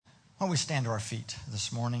Why don't we stand to our feet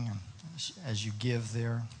this morning and as you give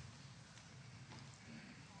there.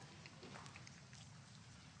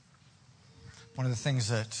 One of the things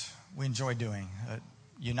that we enjoy doing that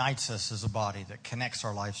unites us as a body, that connects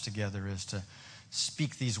our lives together, is to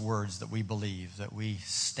speak these words that we believe, that we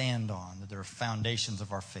stand on, that they're foundations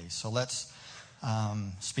of our faith. So let's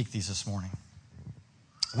speak these this morning.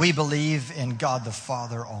 We believe in God the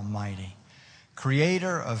Father Almighty,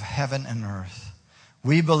 creator of heaven and earth.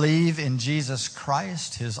 We believe in Jesus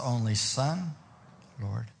Christ, his only Son,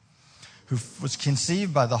 Lord, who was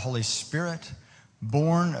conceived by the Holy Spirit,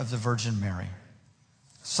 born of the Virgin Mary,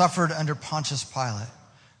 suffered under Pontius Pilate,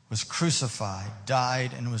 was crucified, died,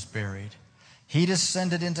 and was buried. He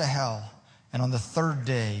descended into hell, and on the third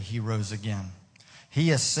day he rose again. He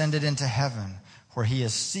ascended into heaven, where he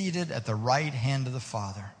is seated at the right hand of the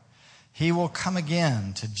Father. He will come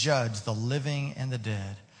again to judge the living and the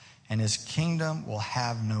dead, and his kingdom will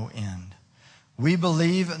have no end. We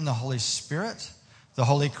believe in the Holy Spirit, the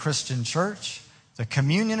Holy Christian Church, the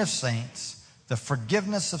communion of saints, the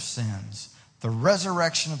forgiveness of sins, the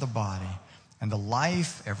resurrection of the body, and the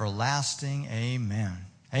life everlasting. Amen.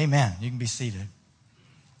 Amen. You can be seated.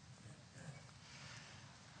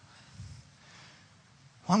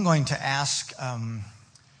 I'm going to ask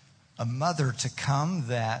a mother to come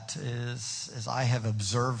that is, as I have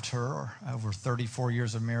observed her over 34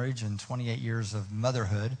 years of marriage and 28 years of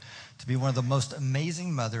motherhood, to be one of the most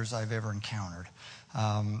amazing mothers I've ever encountered.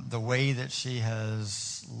 The way that she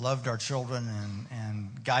has loved our children and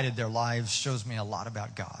guided their lives shows me a lot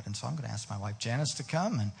about God. And so I'm going to ask my wife Janice to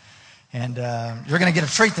come, and you're going to get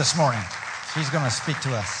a treat this morning. She's going to speak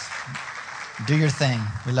to us. Do your thing.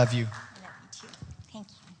 We love you.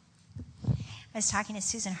 I was talking to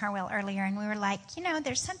Susan Harwell earlier, and we were like,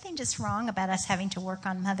 there's something just wrong about us having to work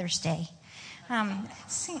on Mother's Day. It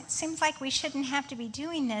seems like we shouldn't have to be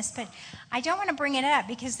doing this, but I don't want to bring it up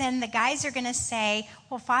because then the guys are going to say,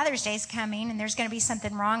 well, Father's Day's coming, and there's going to be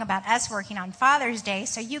something wrong about us working on Father's Day,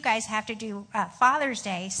 so you guys have to do Father's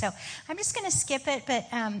Day. So I'm just going to skip it, but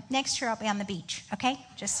next year I'll be on the beach, okay?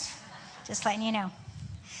 Just letting you know.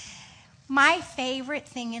 My favorite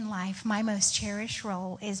thing in life, my most cherished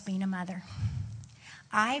role, is being a mother.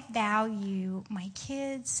 I value my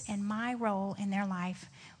kids and my role in their life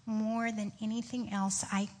more than anything else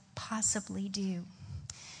I possibly do.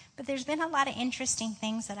 But there's been a lot of interesting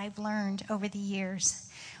things that I've learned over the years.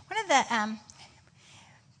 One of the,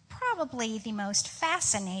 probably the most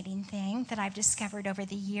fascinating thing that I've discovered over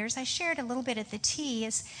the years, I shared a little bit at the tea,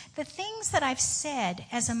 is the things that I've said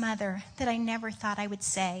as a mother that I never thought I would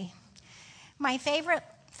say. My favorite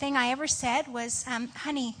thing I ever said was,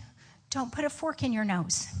 honey, don't put a fork in your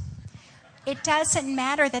nose. It doesn't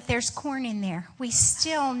matter that there's corn in there. We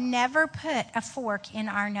still never put a fork in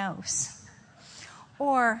our nose.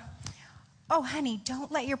 Or, oh, honey,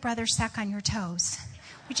 don't let your brother suck on your toes.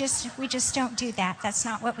 We just don't do that. That's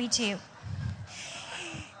not what we do.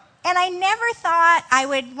 And I never thought I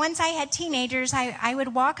would, once I had teenagers, I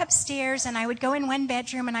would walk upstairs and I would go in one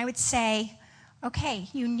bedroom and I would say, okay,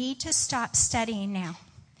 you need to stop studying now.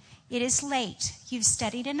 It is late. You've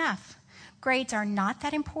studied enough. Grades are not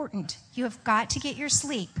that important. You have got to get your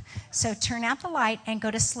sleep. So turn out the light and go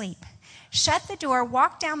to sleep. Shut the door,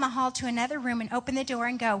 walk down the hall to another room and open the door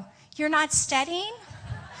and go, you're not studying?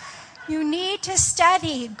 You need to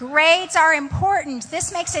study. Grades are important.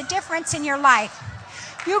 This makes a difference in your life.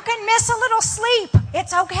 You can miss a little sleep.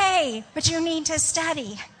 It's okay, but you need to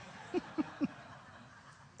study.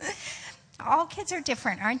 All kids are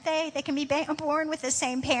different, aren't they? They can be born with the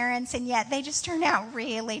same parents, and yet they just turn out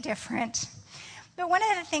really different. But one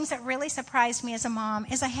of the things that really surprised me as a mom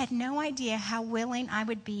is I had no idea how willing I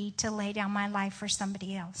would be to lay down my life for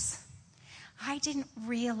somebody else. I didn't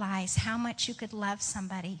realize how much you could love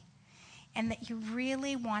somebody and that you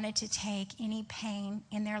really wanted to take any pain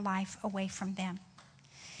in their life away from them.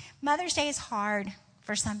 Mother's Day is hard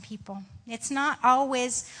for some people. It's not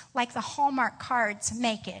always like the Hallmark cards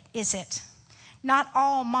make it, is it? Not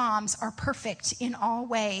all moms are perfect in all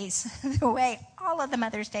ways, the way all of the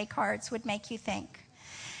Mother's Day cards would make you think.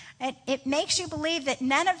 It makes you believe that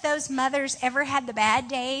none of those mothers ever had the bad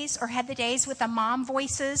days or had the days with the mom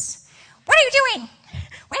voices. What are you doing?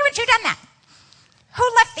 Why haven't you done that?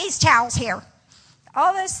 Who left these towels here?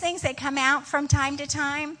 All those things that come out from time to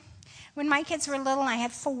time. When my kids were little, I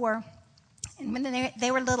had 4. And when they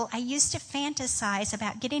were little, I used to fantasize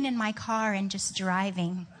about getting in my car and just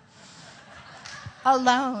driving.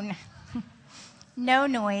 Alone. No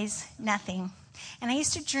noise, nothing. And I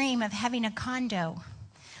used to dream of having a condo,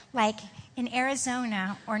 like in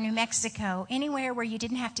Arizona or New Mexico, anywhere where you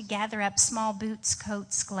didn't have to gather up small boots,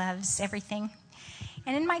 coats, gloves, everything.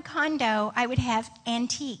 And in my condo, I would have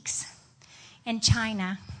antiques and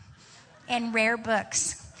china and rare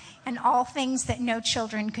books and all things that no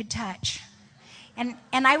children could touch. And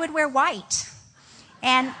I would wear white.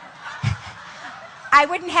 And I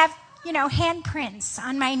wouldn't have, handprints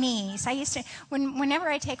on my knees. I used to, whenever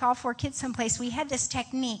I take all 4 kids someplace, we had this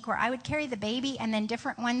technique where I would carry the baby and then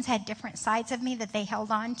different ones had different sides of me that they held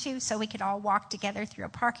on to so we could all walk together through a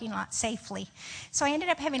parking lot safely. So I ended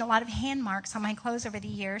up having a lot of hand marks on my clothes over the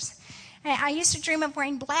years. I used to dream of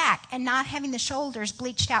wearing black and not having the shoulders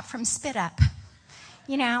bleached out from spit up.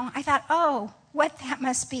 I thought, oh, what that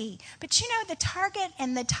must be. But the Target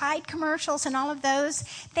and the Tide commercials and all of those,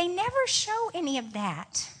 they never show any of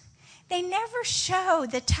that. They never show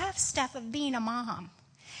the tough stuff of being a mom.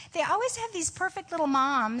 They always have these perfect little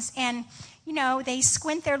moms and, they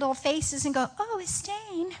squint their little faces and go, oh, a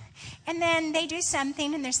stain. And then they do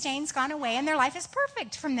something and their stain's gone away and their life is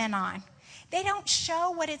perfect from then on. They don't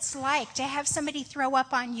show what it's like to have somebody throw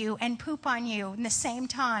up on you and poop on you in the same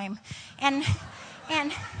time. And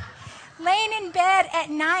laying in bed at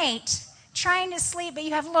night trying to sleep, but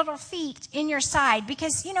you have little feet in your side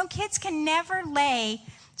because, kids can never lay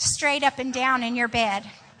straight up and down in your bed.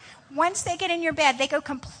 Once they get in your bed, they go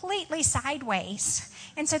completely sideways.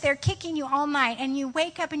 And so they're kicking you all night. And you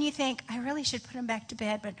wake up and you think, I really should put them back to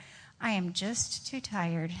bed, but I am just too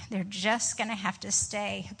tired. They're just going to have to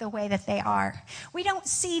stay the way that they are. We don't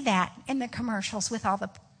see that in the commercials with all the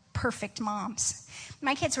perfect moms.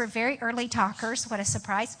 My kids were very early talkers. What a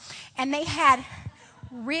surprise. And they had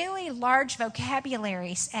really large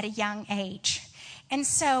vocabularies at a young age. And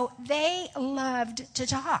so they loved to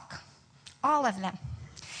talk, all of them.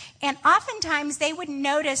 And oftentimes they wouldn't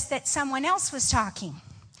notice that someone else was talking.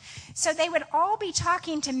 So they would all be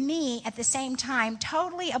talking to me at the same time,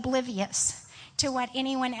 totally oblivious to what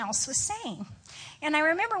anyone else was saying. And I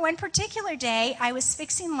remember one particular day, I was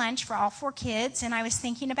fixing lunch for all 4 kids, and I was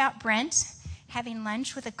thinking about Brent having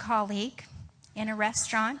lunch with a colleague in a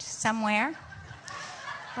restaurant somewhere.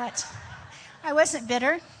 But I wasn't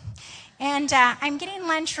bitter. And I'm getting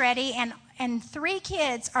lunch ready, and 3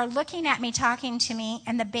 kids are looking at me, talking to me,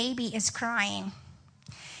 and the baby is crying.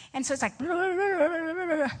 And so it's like,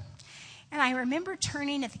 and I remember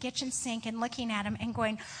turning at the kitchen sink and looking at him and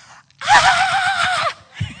going, ah!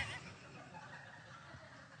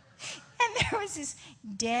 And there was this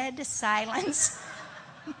dead silence.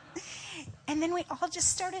 And then we all just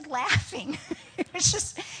started laughing.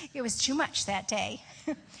 It was too much that day.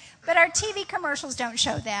 But our TV commercials don't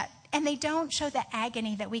show that. And they don't show the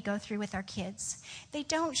agony that we go through with our kids. They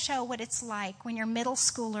don't show what it's like when your middle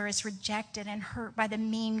schooler is rejected and hurt by the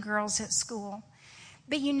mean girls at school.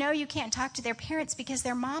 But you can't talk to their parents because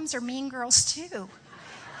their moms are mean girls too.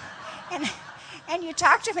 And you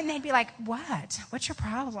talk to them and they'd be like, what? What's your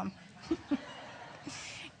problem?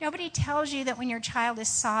 Nobody tells you that when your child is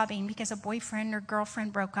sobbing because a boyfriend or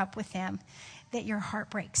girlfriend broke up with them, that your heart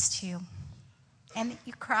breaks too. And that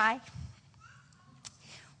you cry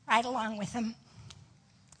right along with them.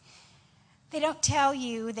 They don't tell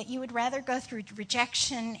you that you would rather go through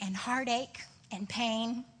rejection and heartache and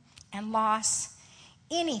pain and loss,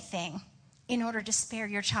 anything, in order to spare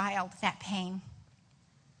your child that pain.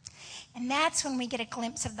 And that's when we get a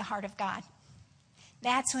glimpse of the heart of God.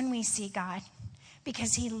 That's when we see God,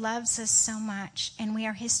 because he loves us so much and we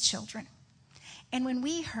are his children. And when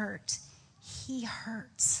we hurt, he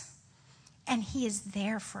hurts. And he is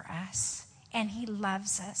there for us. And he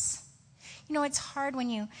loves us. It's hard when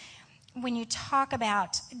you talk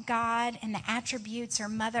about God and the attributes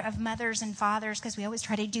of mothers and fathers, because we always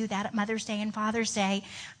try to do that at Mother's Day and Father's Day,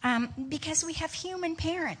 because we have human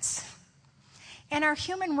parents. And our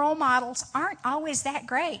human role models aren't always that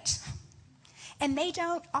great. And they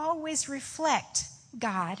don't always reflect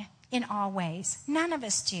God in all ways. None of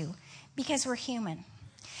us do, because we're human.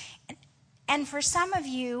 And for some of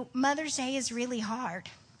you, Mother's Day is really hard.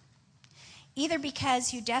 Either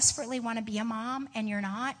because you desperately want to be a mom and you're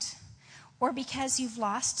not, or because you've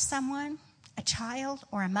lost someone, a child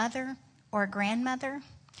or a mother or a grandmother,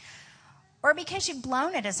 or because you've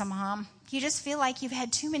blown it as a mom. You just feel like you've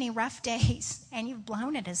had too many rough days and you've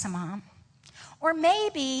blown it as a mom. Or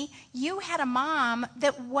maybe you had a mom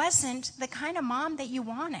that wasn't the kind of mom that you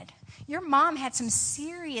wanted. Your mom had some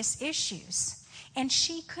serious issues. And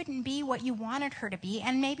she couldn't be what you wanted her to be.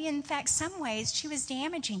 And maybe, in fact, some ways she was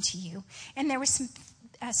damaging to you. And there was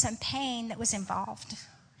some pain that was involved.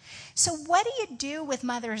 So what do you do with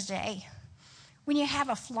Mother's Day when you have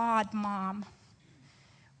a flawed mom?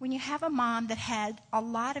 When you have a mom that had a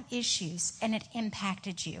lot of issues and it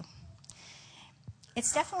impacted you?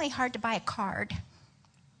 It's definitely hard to buy a card.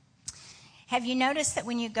 Have you noticed that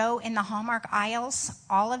when you go in the Hallmark aisles,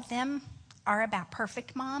 all of them are about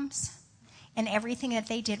perfect moms and everything that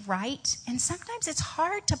they did right? And sometimes it's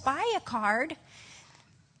hard to buy a card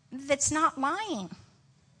that's not lying.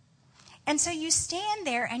 And so you stand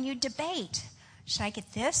there and you debate. Should I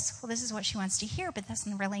get this? Well, this is what she wants to hear, but that's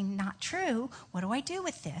really not true. What do I do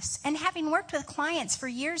with this? And having worked with clients for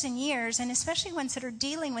years and years, and especially ones that are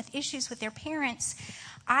dealing with issues with their parents,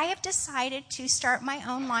 I have decided to start my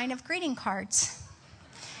own line of greeting cards.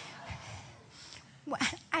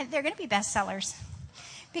 They're going to be bestsellers.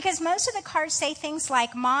 Because most of the cards say things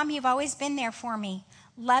like, Mom, you've always been there for me,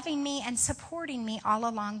 loving me and supporting me all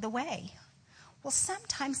along the way. Well,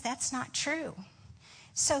 sometimes that's not true.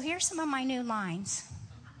 So here's some of my new lines.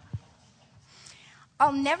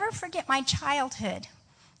 I'll never forget my childhood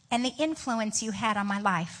and the influence you had on my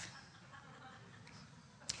life.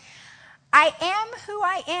 I am who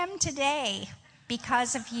I am today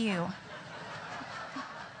because of you.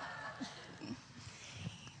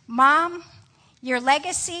 Mom, your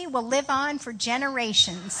legacy will live on for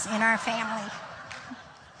generations in our family.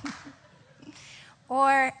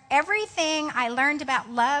 Or everything I learned about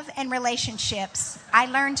love and relationships, I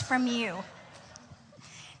learned from you.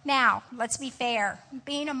 Now, let's be fair.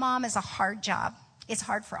 Being a mom is a hard job. It's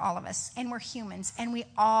hard for all of us, and we're humans, and we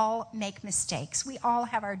all make mistakes. We all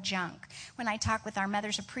have our junk. When I talk with our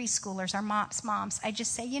mothers of preschoolers, our moms, I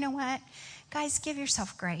just say, you know what? Guys, give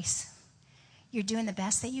yourself grace. You're doing the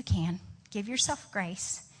best that you can. Give yourself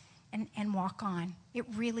grace and walk on. It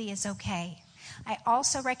really is okay. I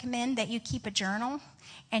also recommend that you keep a journal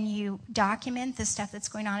and you document the stuff that's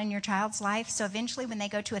going on in your child's life. So eventually when they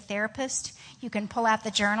go to a therapist, you can pull out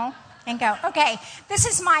the journal and go, okay, this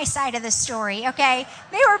is my side of the story, okay?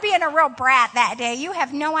 They were being a real brat that day. You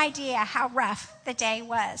have no idea how rough the day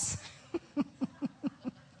was.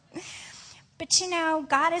 But you know,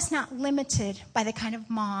 God is not limited by the kind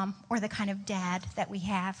of mom or the kind of dad that we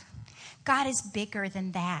have. God is bigger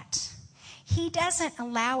than that. He doesn't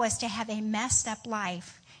allow us to have a messed up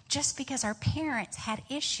life just because our parents had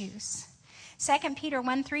issues. 2 Peter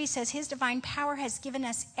 1:3 says, His divine power has given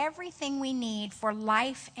us everything we need for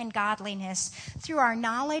life and godliness through our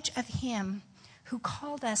knowledge of Him who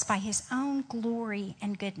called us by His own glory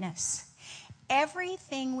and goodness.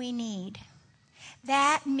 Everything we need.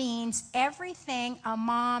 That means everything a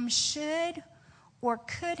mom should or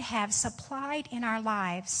could have supplied in our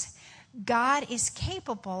lives. God is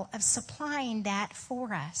capable of supplying that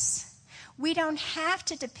for us. We don't have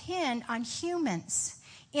to depend on humans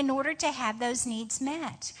in order to have those needs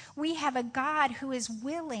met. We have a God who is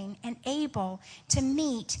willing and able to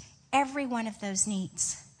meet every one of those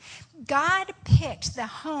needs. God picked the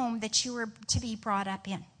home that you were to be brought up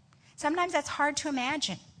in. Sometimes that's hard to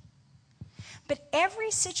imagine. But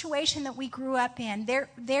every situation that we grew up in,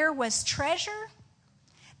 there was treasure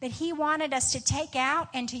that He wanted us to take out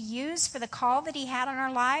and to use for the call that He had on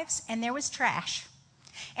our lives, and there was trash.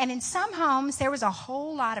 And in some homes, there was a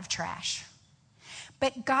whole lot of trash.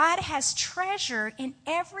 But God has treasure in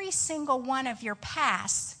every single one of your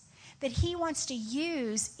pasts that He wants to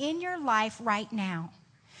use in your life right now.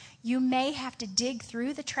 You may have to dig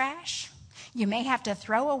through the trash. You may have to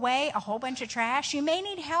throw away a whole bunch of trash. You may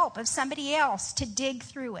need help of somebody else to dig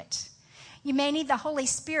through it. You may need the Holy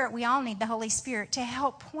Spirit. We all need the Holy Spirit to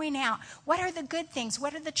help point out what are the good things,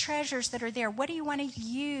 what are the treasures that are there, what do you want to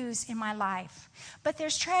use in my life? But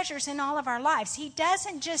there's treasures in all of our lives. He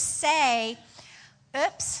doesn't just say,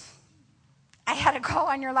 oops, I had a call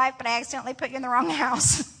on your life, but I accidentally put you in the wrong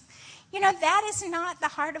house. You know, that is not the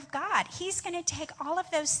heart of God. He's going to take all of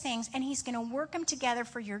those things and He's going to work them together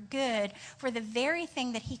for your good, for the very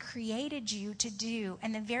thing that He created you to do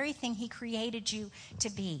and the very thing He created you to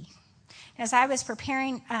be. As I was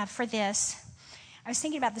preparing for this, I was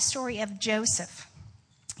thinking about the story of Joseph.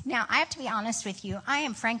 Now, I have to be honest with you. I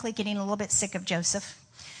am frankly getting a little bit sick of Joseph.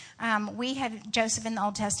 We have Joseph in the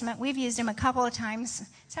Old Testament. We've used him a couple of times,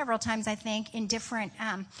 several times, I think, in different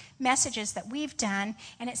messages that we've done.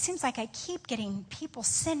 And it seems like I keep getting people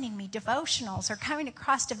sending me devotionals or coming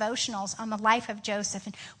across devotionals on the life of Joseph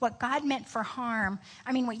and what God meant for harm.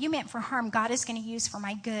 I mean, what you meant for harm, God is going to use for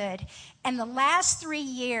my good. And the last 3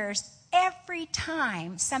 years, every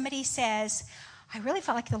time somebody says, I really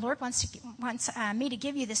felt like the Lord wants me to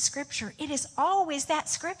give you this scripture, it is always that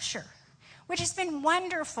scripture, which has been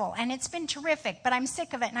wonderful, and it's been terrific, but I'm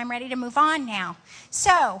sick of it, and I'm ready to move on now.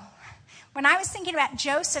 So, when I was thinking about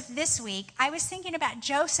Joseph this week, I was thinking about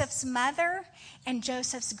Joseph's mother and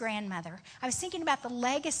Joseph's grandmother. I was thinking about the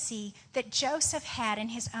legacy that Joseph had in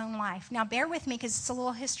his own life. Now, bear with me, because it's a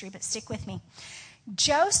little history, but stick with me.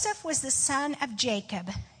 Joseph was the son of Jacob.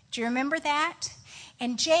 Do you remember that?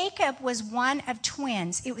 And Jacob was one of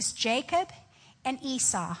twins. It was Jacob and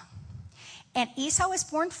Esau. And Esau was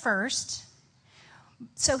born first,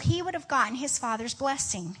 so he would have gotten his father's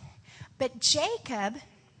blessing. But Jacob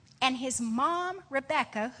and his mom,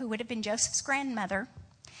 Rebekah, who would have been Joseph's grandmother,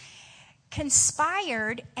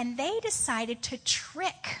 conspired, and they decided to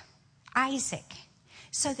trick Isaac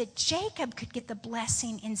so that Jacob could get the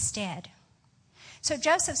blessing instead. So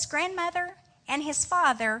Joseph's grandmother and his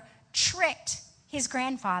father tricked his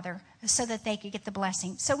grandfather so that they could get the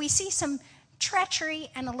blessing. So we see some treachery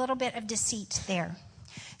and a little bit of deceit there.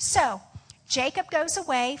 So Jacob goes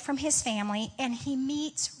away from his family and he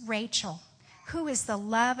meets Rachel, who is the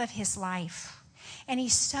love of his life. And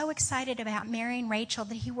he's so excited about marrying Rachel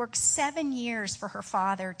that he worked 7 years for her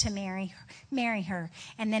father to marry her.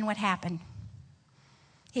 And then what happened?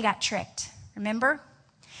 He got tricked, remember?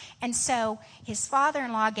 And so his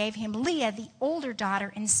father-in-law gave him Leah, the older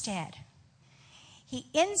daughter, instead. He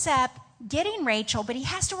ends up getting Rachel, but he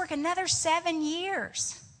has to work another 7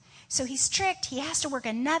 years. So he's tricked. He has to work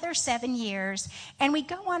another 7 years. And we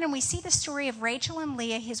go on and we see the story of Rachel and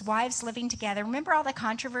Leah, his wives, living together. Remember all the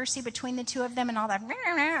controversy between the two of them and all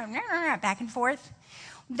that back and forth?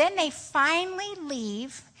 Then they finally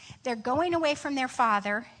leave. They're going away from their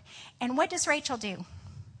father. And what does Rachel do?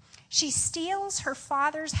 She steals her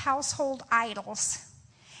father's household idols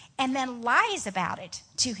and then lies about it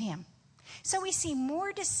to him. So we see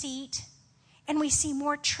more deceit and we see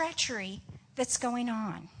more treachery that's going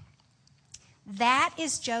on. That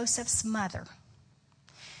is Joseph's mother.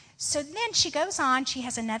 So then she goes on, she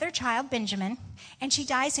has another child, Benjamin, and she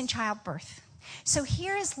dies in childbirth. So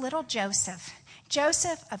here is little Joseph.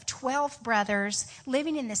 Joseph of 12 brothers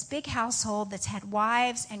living in this big household that's had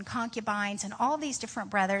wives and concubines and all these different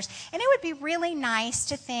brothers. And it would be really nice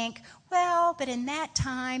to think, well, but in that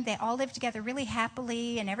time they all lived together really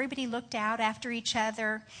happily and everybody looked out after each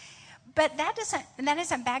other. But that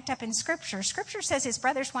isn't backed up in Scripture. Scripture says his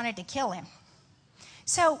brothers wanted to kill him.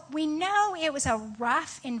 So we know it was a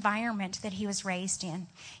rough environment that he was raised in.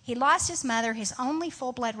 He lost his mother, his only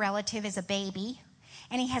full-blood relative, as a baby.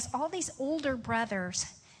 And he has all these older brothers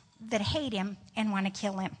that hate him and want to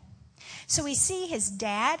kill him. So we see his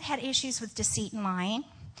dad had issues with deceit and lying.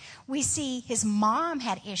 We see his mom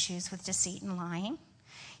had issues with deceit and lying.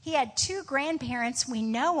 He had 2 grandparents we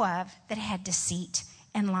know of that had deceit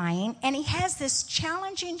and lying. And he has this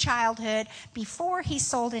challenging childhood before he's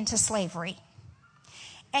sold into slavery.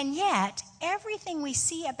 And yet, everything we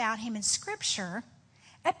see about him in Scripture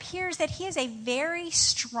appears that he is a very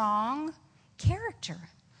strong character,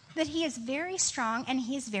 that he is very strong and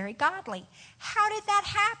he is very godly. How did that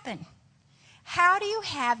happen? How do you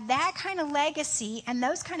have that kind of legacy and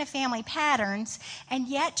those kind of family patterns and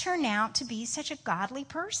yet turn out to be such a godly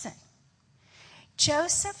person?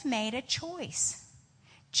 Joseph made a choice.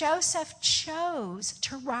 Joseph chose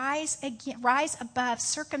to rise above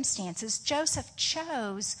circumstances. Joseph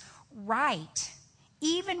chose right,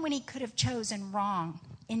 even when he could have chosen wrong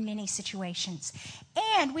in many situations.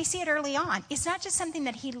 And we see it early on. It's not just something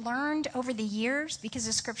that he learned over the years, because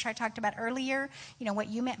the scripture I talked about earlier, what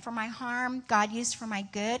you meant for my harm, God used for my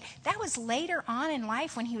good. That was later on in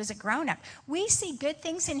life when he was a grown-up. We see good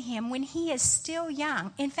things in him when he is still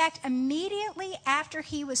young. In fact, immediately after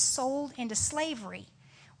he was sold into slavery,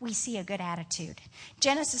 we see a good attitude.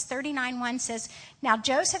 Genesis 39:1 says, "Now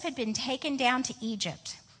Joseph had been taken down to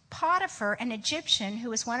Egypt. Potiphar, an Egyptian who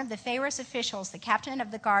was one of the Pharaoh's officials, the captain of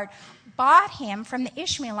the guard, bought him from the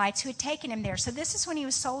Ishmaelites who had taken him there." So this is when he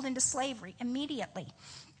was sold into slavery, immediately.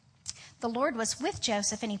 "The Lord was with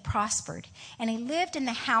Joseph, and he prospered, and he lived in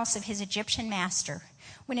the house of his Egyptian master.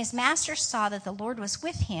 When his master saw that the Lord was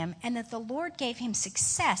with him and that the Lord gave him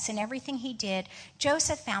success in everything he did,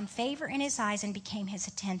 Joseph found favor in his eyes and became his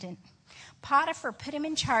attendant. Potiphar put him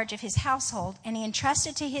in charge of his household, and he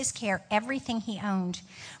entrusted to his care everything he owned.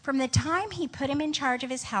 From the time he put him in charge of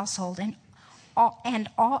his household and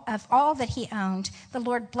all that he owned, the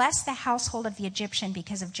Lord blessed the household of the Egyptian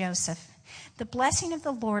because of Joseph. The blessing of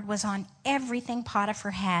the Lord was on everything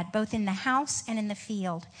Potiphar had, both in the house and in the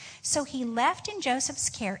field. So he left in Joseph's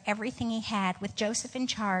care everything he had, with Joseph in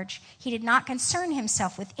charge. He did not concern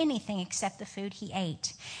himself with anything except the food he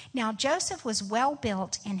ate. Now Joseph was well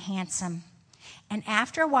built and handsome. And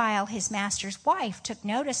after a while, his master's wife took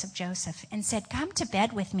notice of Joseph and said, 'Come to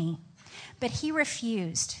bed with me.' But he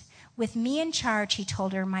refused. 'With me in charge,' he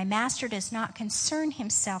told her, 'my master does not concern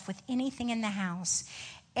himself with anything in the house.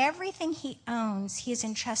 Everything he owns, he has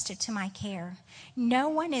entrusted to my care. No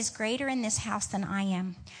one is greater in this house than I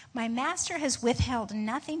am. My master has withheld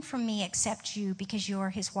nothing from me except you, because you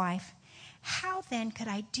are his wife. How then could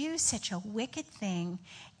I do such a wicked thing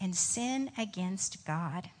and sin against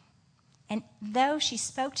God? And though she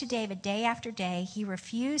spoke to David day after day, he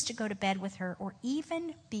refused to go to bed with her or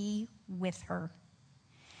even be with her.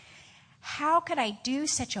 How could I do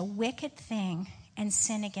such a wicked thing and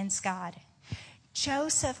sin against God?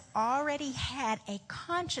 Joseph already had a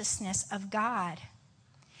consciousness of God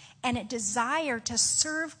and a desire to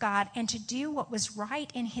serve God and to do what was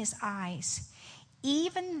right in his eyes,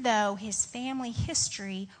 even though his family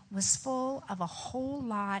history was full of a whole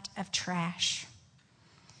lot of trash.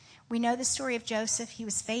 We know the story of Joseph. He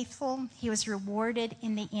was faithful. He was rewarded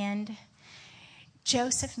in the end.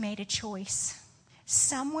 Joseph made a choice.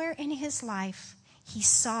 Somewhere in his life, he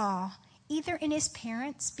saw, either in his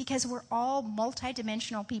parents, because we're all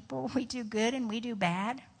multidimensional people, we do good and we do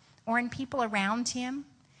bad, or in people around him,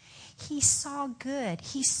 he saw good.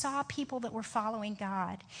 He saw people that were following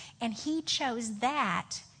God, and he chose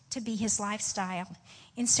that to be his lifestyle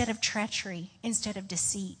instead of treachery, instead of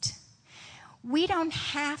deceit. We don't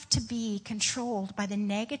have to be controlled by the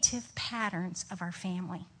negative patterns of our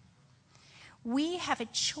family. We have a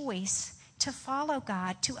choice to follow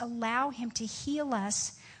God, to allow him to heal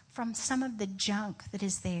us from some of the junk that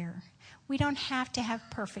is there. We don't have to have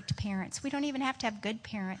perfect parents. We don't even have to have good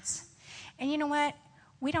parents. And you know what?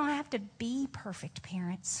 We don't have to be perfect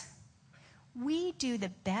parents. We do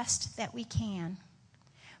the best that we can.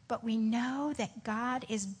 But we know that God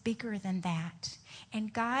is bigger than that.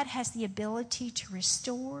 And God has the ability to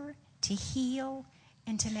restore, to heal,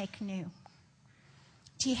 and to make new.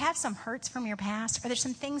 Do you have some hurts from your past? Are there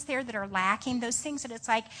some things there that are lacking? Those things that it's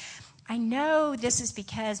like, I know this is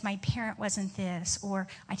because my parent wasn't this, or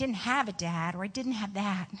I didn't have a dad, or I didn't have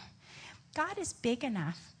that. God is big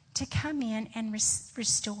enough to come in and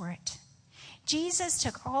restore it. Jesus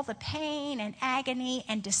took all the pain and agony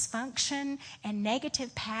and dysfunction and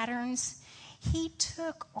negative patterns. He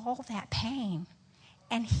took all that pain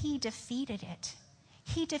and he defeated it.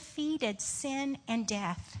 He defeated sin and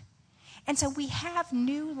death. And so we have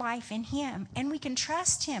new life in him, and we can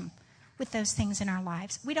trust him with those things in our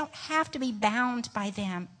lives. We don't have to be bound by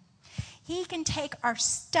them. He can take our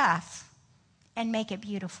stuff and make it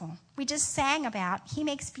beautiful. We just sang about he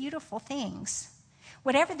makes beautiful things.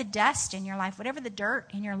 Whatever the dust in your life, whatever the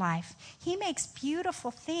dirt in your life, he makes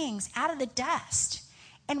beautiful things out of the dust.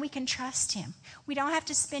 And we can trust him. We don't have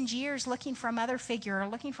to spend years looking for a mother figure or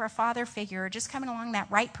looking for a father figure or just coming along that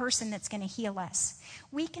right person that's going to heal us.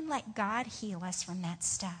 We can let God heal us from that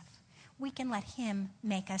stuff. We can let him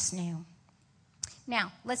make us new.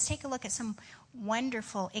 Now, let's take a look at some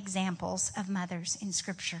wonderful examples of mothers in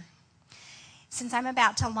Scripture. Since I'm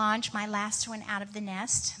about to launch my last one out of the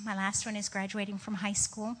nest, my last one is graduating from high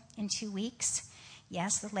school in 2 weeks.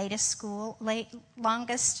 Yes, the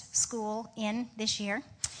longest school in this year.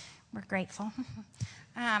 We're grateful.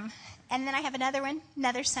 And then I have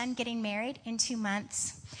another son getting married in 2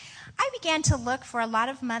 months. I began to look for a lot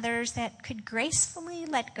of mothers that could gracefully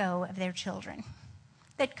let go of their children,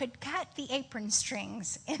 that could cut the apron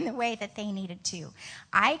strings in the way that they needed to.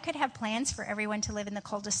 I could have plans for everyone to live in the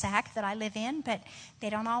cul-de-sac that I live in, but they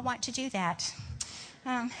don't all want to do that.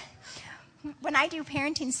 When I do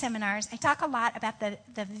parenting seminars, I talk a lot about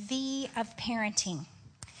the V of parenting.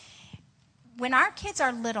 When our kids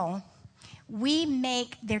are little, we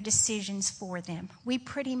make their decisions for them. We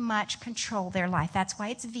pretty much control their life. That's why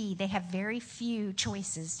it's V. They have very few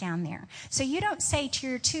choices down there. So you don't say to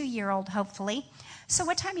your 2-year-old, hopefully, so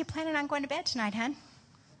what time are you planning on going to bed tonight, hon?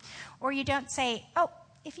 Or you don't say, oh,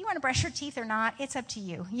 if you want to brush your teeth or not, it's up to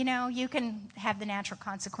you. You know, you can have the natural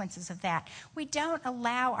consequences of that. We don't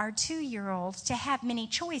allow our 2-year-olds to have many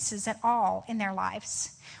choices at all in their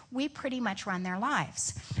lives. We pretty much run their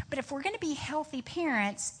lives. But if we're going to be healthy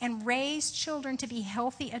parents and raise children to be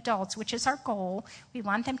healthy adults, which is our goal, we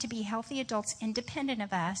want them to be healthy adults independent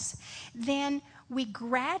of us, then we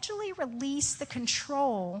gradually release the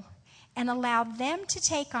control and allow them to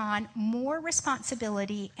take on more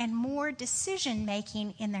responsibility and more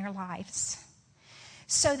decision-making in their lives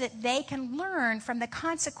so that they can learn from the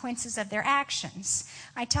consequences of their actions.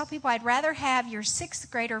 I tell people I'd rather have your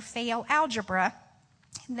 6th grader fail algebra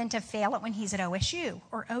than to fail it when he's at OSU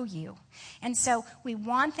or OU. And so we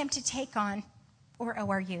want them to take on, or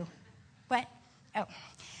ORU, what? Oh,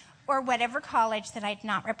 or whatever college that I did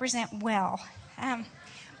not represent well.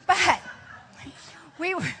 But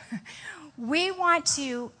we want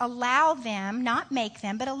to allow them, not make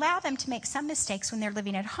them, but allow them to make some mistakes when they're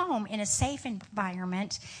living at home in a safe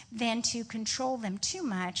environment than to control them too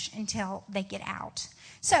much until they get out.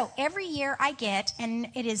 So every year I get, and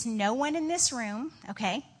it is no one in this room,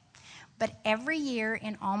 okay, but every year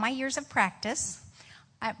in all my years of practice,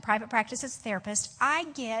 private practice as a therapist, I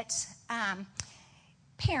get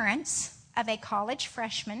parents of a college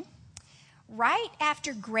freshman right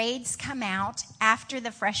after grades come out after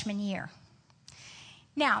the freshman year.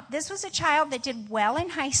 Now, this was a child that did well in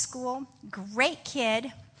high school, great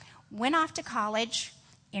kid, went off to college,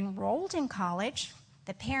 enrolled in college,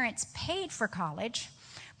 the parents paid for college,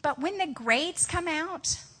 but when the grades come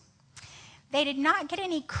out, they did not get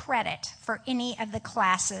any credit for any of the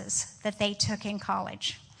classes that they took in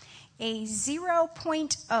college. A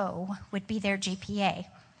 0.0 would be their GPA.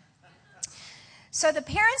 So the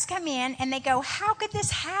parents come in and they go, how could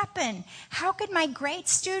this happen? How could my great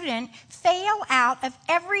student fail out of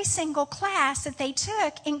every single class that they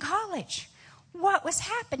took in college? What was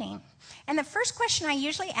happening? And the first question I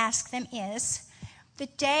usually ask them is, the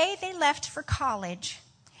day they left for college,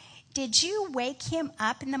 did you wake him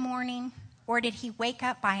up in the morning or did he wake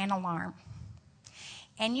up by an alarm?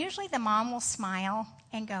 And usually the mom will smile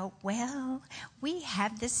and go, well, we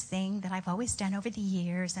have this thing that I've always done over the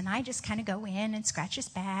years, and I just kind of go in and scratch his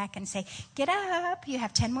back and say, get up, you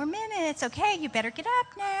have 10 more minutes. Okay, you better get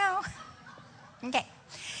up now. Okay.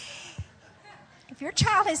 If your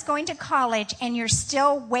child is going to college and you're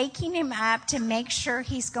still waking him up to make sure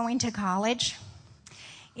he's going to college,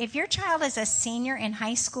 if your child is a senior in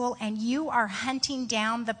high school and you are hunting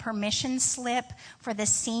down the permission slip for the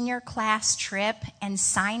senior class trip and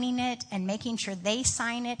signing it and making sure they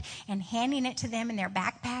sign it and handing it to them in their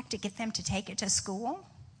backpack to get them to take it to school,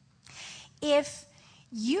 if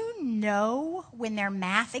you know when their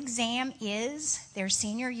math exam is their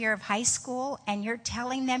senior year of high school and you're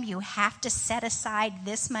telling them you have to set aside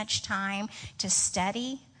this much time to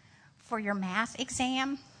study for your math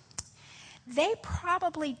exam, they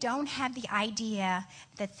probably don't have the idea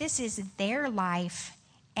that this is their life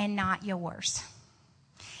and not yours.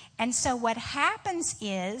 And so what happens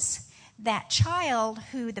is that child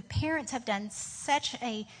who the parents have done such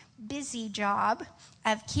a busy job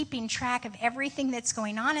of keeping track of everything that's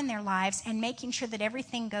going on in their lives and making sure that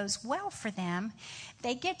everything goes well for them,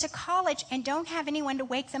 they get to college and don't have anyone to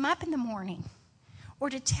wake them up in the morning or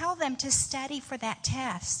to tell them to study for that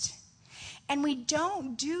test. And we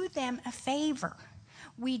don't do them a favor.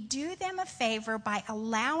 We do them a favor by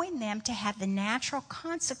allowing them to have the natural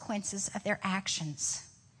consequences of their actions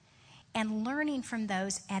and learning from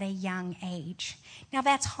those at a young age. Now,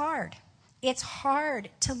 that's hard. It's hard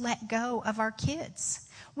to let go of our kids.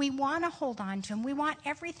 We want to hold on to them. We want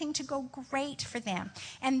everything to go great for them.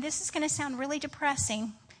 And this is going to sound really depressing,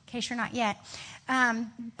 in case you're not yet.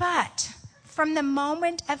 But from the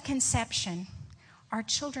moment of conception, our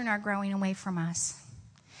children are growing away from us.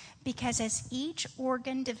 Because as each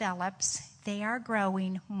organ develops, they are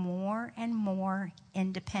growing more and more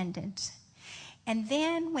independent. And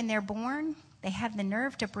then when they're born, they have the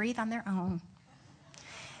nerve to breathe on their own.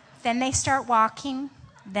 Then they start walking,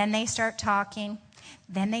 then they start talking,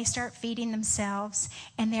 then they start feeding themselves,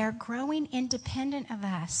 and they're growing independent of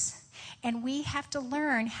us. And we have to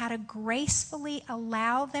learn how to gracefully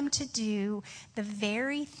allow them to do the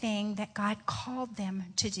very thing that God called them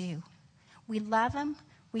to do. We love them,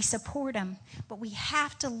 we support them, but we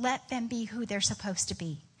have to let them be who they're supposed to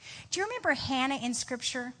be. Do you remember Hannah in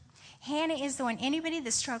Scripture? Hannah is the one, anybody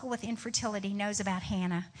that struggled with infertility knows about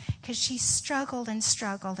Hannah, because she struggled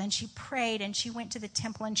and she prayed and she went to the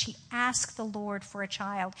temple and she asked the Lord for a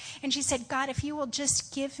child. And she said, God, if you will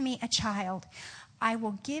just give me a child, I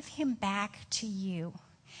will give him back to you.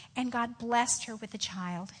 And God blessed her with a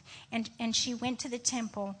child. And she went to the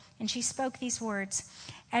temple and she spoke these words,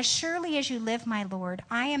 as surely as you live, my Lord,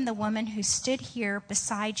 I am the woman who stood here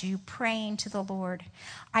beside you praying to the Lord.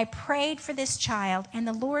 I prayed for this child, and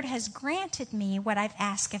the Lord has granted me what I've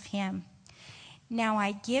asked of him. Now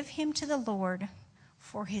I give him to the Lord.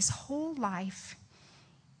 For his whole life,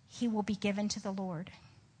 he will be given to the Lord.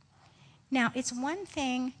 Now, it's one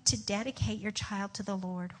thing to dedicate your child to the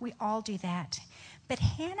Lord. We all do that. But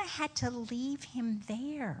Hannah had to leave him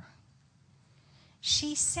there.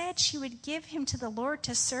 She said she would give him to the Lord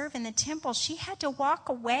to serve in the temple. She had to walk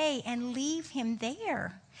away and leave him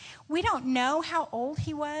there. We don't know how old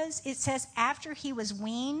he was. It says after he was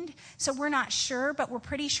weaned, so we're not sure, but we're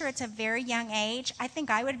pretty sure it's a very young age. I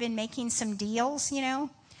think I would have been making some deals,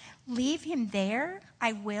 Leave him there.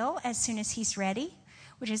 I will as soon as he's ready,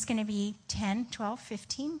 which is going to be 10, 12,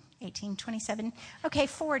 15, 18, 27. Okay,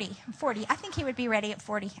 40. I think he would be ready at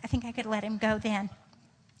 40. I think I could let him go then.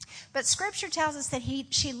 But Scripture tells us that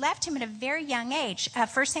she left him at a very young age.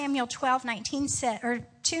 1 Samuel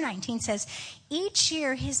 2:19 says, each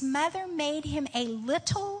year his mother made him a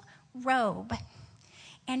little robe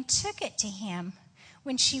and took it to him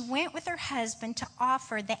when she went with her husband to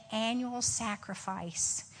offer the annual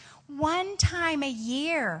sacrifice. One time a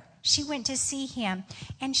year, she went to see him,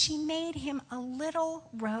 and she made him a little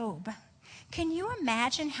robe. Can you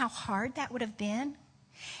imagine how hard that would have been?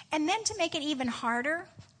 And then to make it even harder,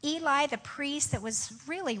 Eli, the priest that was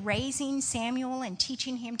really raising Samuel and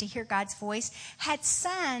teaching him to hear God's voice, had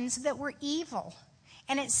sons that were evil.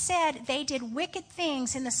 And it said they did wicked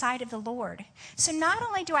things in the sight of the Lord. So not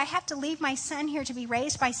only do I have to leave my son here to be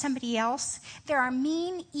raised by somebody else, there are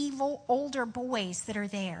mean, evil, older boys that are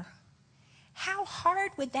there. How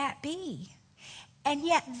hard would that be? And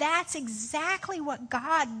yet that's exactly what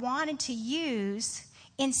God wanted to use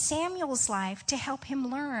in Samuel's life to help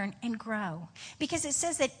him learn and grow. Because it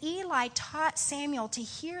says that Eli taught Samuel to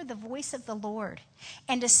hear the voice of the Lord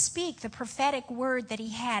and to speak the prophetic word that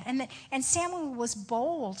he had. And Samuel was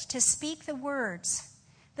bold to speak the words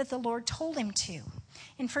that the Lord told him to.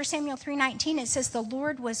 In 1 Samuel 3:19, it says, the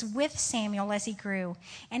Lord was with Samuel as he grew,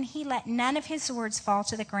 and he let none of his words fall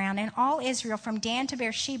to the ground. And all Israel from Dan to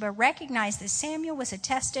Beersheba recognized that Samuel was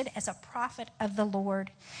attested as a prophet of the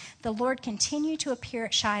Lord. The Lord continued to appear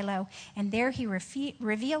at Shiloh, and there he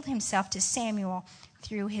revealed himself to Samuel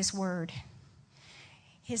through his word.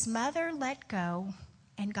 His mother let go,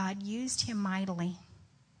 and God used him mightily.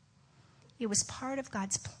 It was part of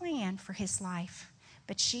God's plan for his life.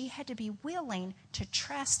 But she had to be willing to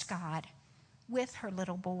trust God with her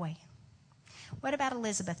little boy. What about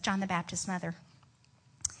Elizabeth, John the Baptist's mother?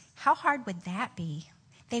 How hard would that be?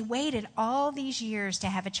 They waited all these years to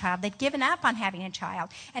have a child. They'd given up on having a child.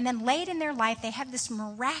 And then late in their life, they have this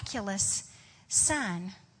miraculous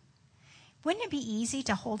son. Wouldn't it be easy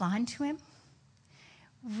to hold on to him?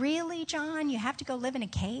 Really, John, you have to go live in a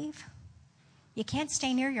cave? You can't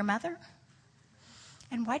stay near your mother?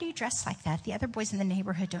 And why do you dress like that? The other boys in the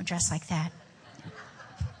neighborhood don't dress like that.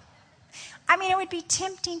 I mean, it would be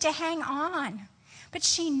tempting to hang on. But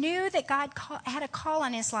she knew that God had a call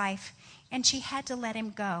on his life, and she had to let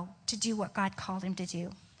him go to do what God called him to do.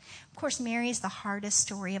 Of course, Mary is the hardest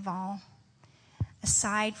story of all.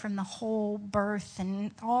 Aside from the whole birth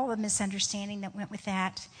and all the misunderstanding that went with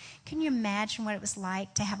that, can you imagine what it was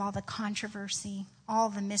like to have all the controversy, all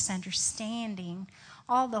the misunderstanding,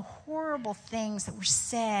 all the horrible things that were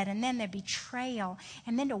said, and then the betrayal,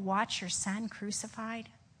 and then to watch your son crucified?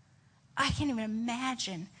 I can't even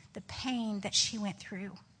imagine the pain that she went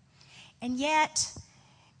through. And yet,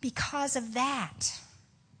 because of that,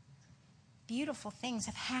 beautiful things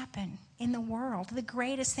have happened in the world, the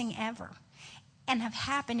greatest thing ever, and have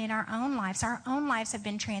happened in our own lives. Our own lives have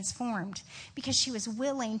been transformed because she was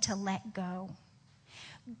willing to let go.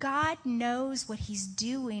 God knows what he's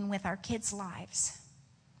doing with our kids' lives.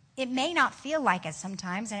 It may not feel like it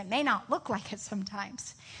sometimes, and it may not look like it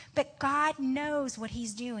sometimes, but God knows what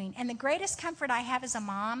he's doing. And the greatest comfort I have as a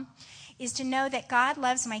mom is to know that God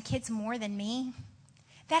loves my kids more than me.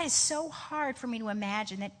 That is so hard for me to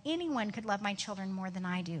imagine that anyone could love my children more than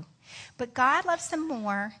I do. But God loves them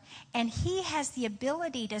more, and he has the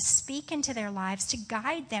ability to speak into their lives, to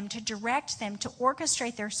guide them, to direct them, to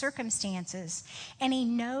orchestrate their circumstances. And he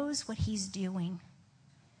knows what he's doing.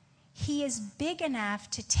 He is big enough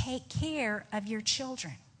to take care of your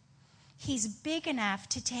children. He's big enough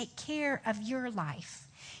to take care of your life.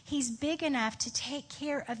 He's big enough to take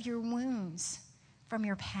care of your wounds from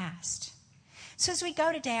your past. So as we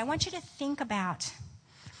go today, I want you to think about,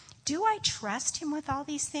 do I trust him with all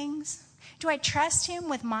these things? Do I trust him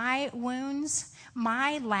with my wounds,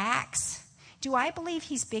 my lacks? Do I believe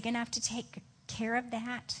he's big enough to take care of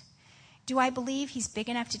that? Do I believe he's big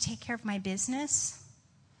enough to take care of my business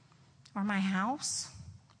or my house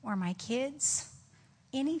or my kids,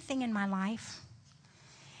 anything in my life?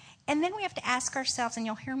 And then we have to ask ourselves, and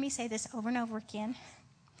you'll hear me say this over and over again,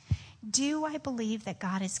 do I believe that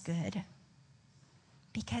God is good?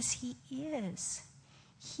 Because he is.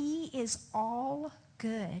 He is all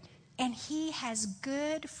good. And he has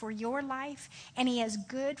good for your life, and he has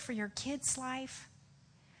good for your kids' life.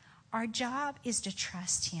 Our job is to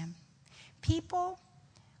trust him. People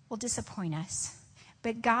will disappoint us,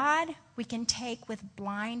 but God we can take with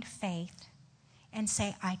blind faith and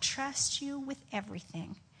say, I trust you with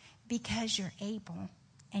everything because you're able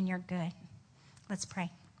and you're good. Let's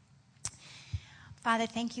pray. Father,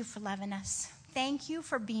 thank you for loving us. Thank you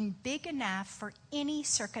for being big enough for any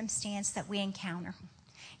circumstance that we encounter.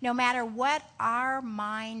 No matter what our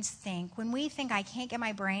minds think, when we think I can't get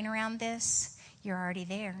my brain around this, you're already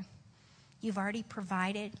there. You've already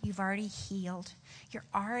provided. You've already healed. You're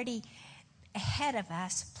already ahead of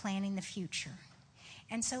us planning the future.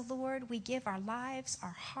 And so, Lord, we give our lives,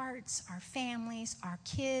 our hearts, our families, our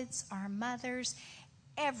kids, our mothers,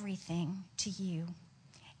 everything to you.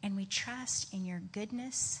 And we trust in your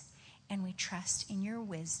goodness, and we trust in your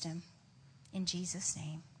wisdom. In Jesus'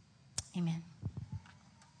 name, amen.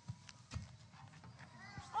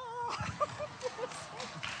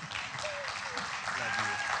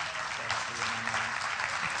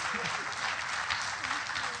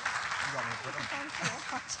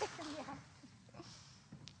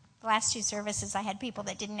 The last two services, I had people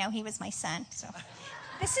that didn't know he was my son. So,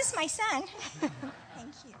 this is my son.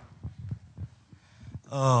 Thank you.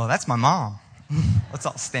 Oh, that's my mom. Let's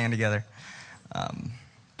all stand together.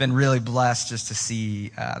 Been really blessed just to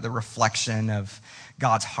see the reflection of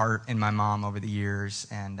God's heart in my mom over the years.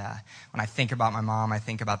 And when I think about my mom, I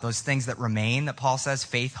think about those things that remain that Paul says,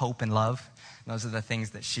 faith, hope, and love. Those are the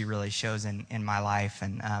things that she really shows in my life.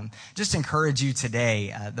 And just encourage you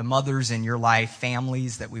today, the mothers in your life,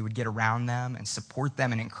 families, that we would get around them and support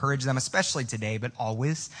them and encourage them, especially today, but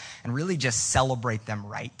always, and really just celebrate them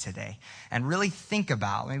right today. And really think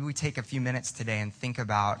about, maybe we take a few minutes today and think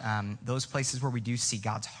about those places where we do see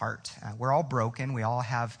God's heart. We're all broken. We all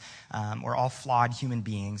have, we're all flawed human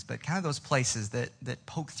beings, but kind of those places that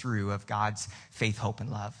poke through of God's faith, hope,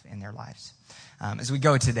 and love in their lives. As we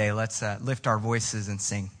go today, let's lift our voices and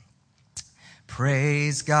sing.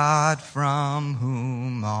 Praise God from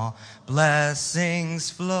whom all blessings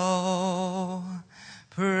flow.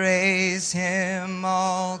 Praise him,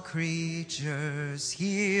 all creatures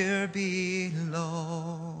here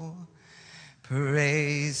below.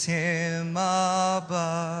 Praise him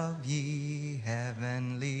above, ye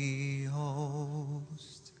heavenly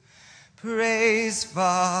host. Praise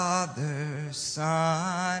Father,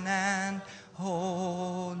 Son, and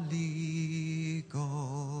Holy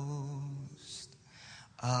Ghost.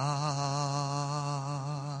 Amen.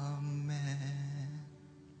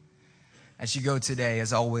 As you go today,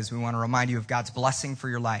 as always, we want to remind you of God's blessing for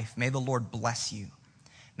your life. May the Lord bless you.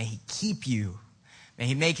 May he keep you. May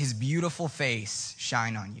he make his beautiful face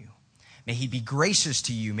shine on you. May he be gracious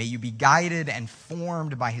to you. May you be guided and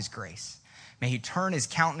formed by his grace. May he turn his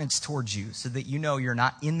countenance towards you so that you know you're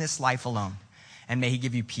not in this life alone. And may he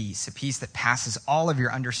give you peace, a peace that passes all of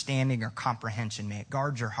your understanding or comprehension. May it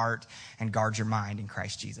guard your heart and guard your mind in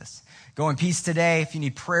Christ Jesus. Go in peace today. If you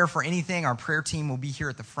need prayer for anything, our prayer team will be here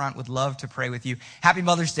at the front. Would love to pray with you. Happy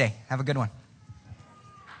Mother's Day. Have a good one.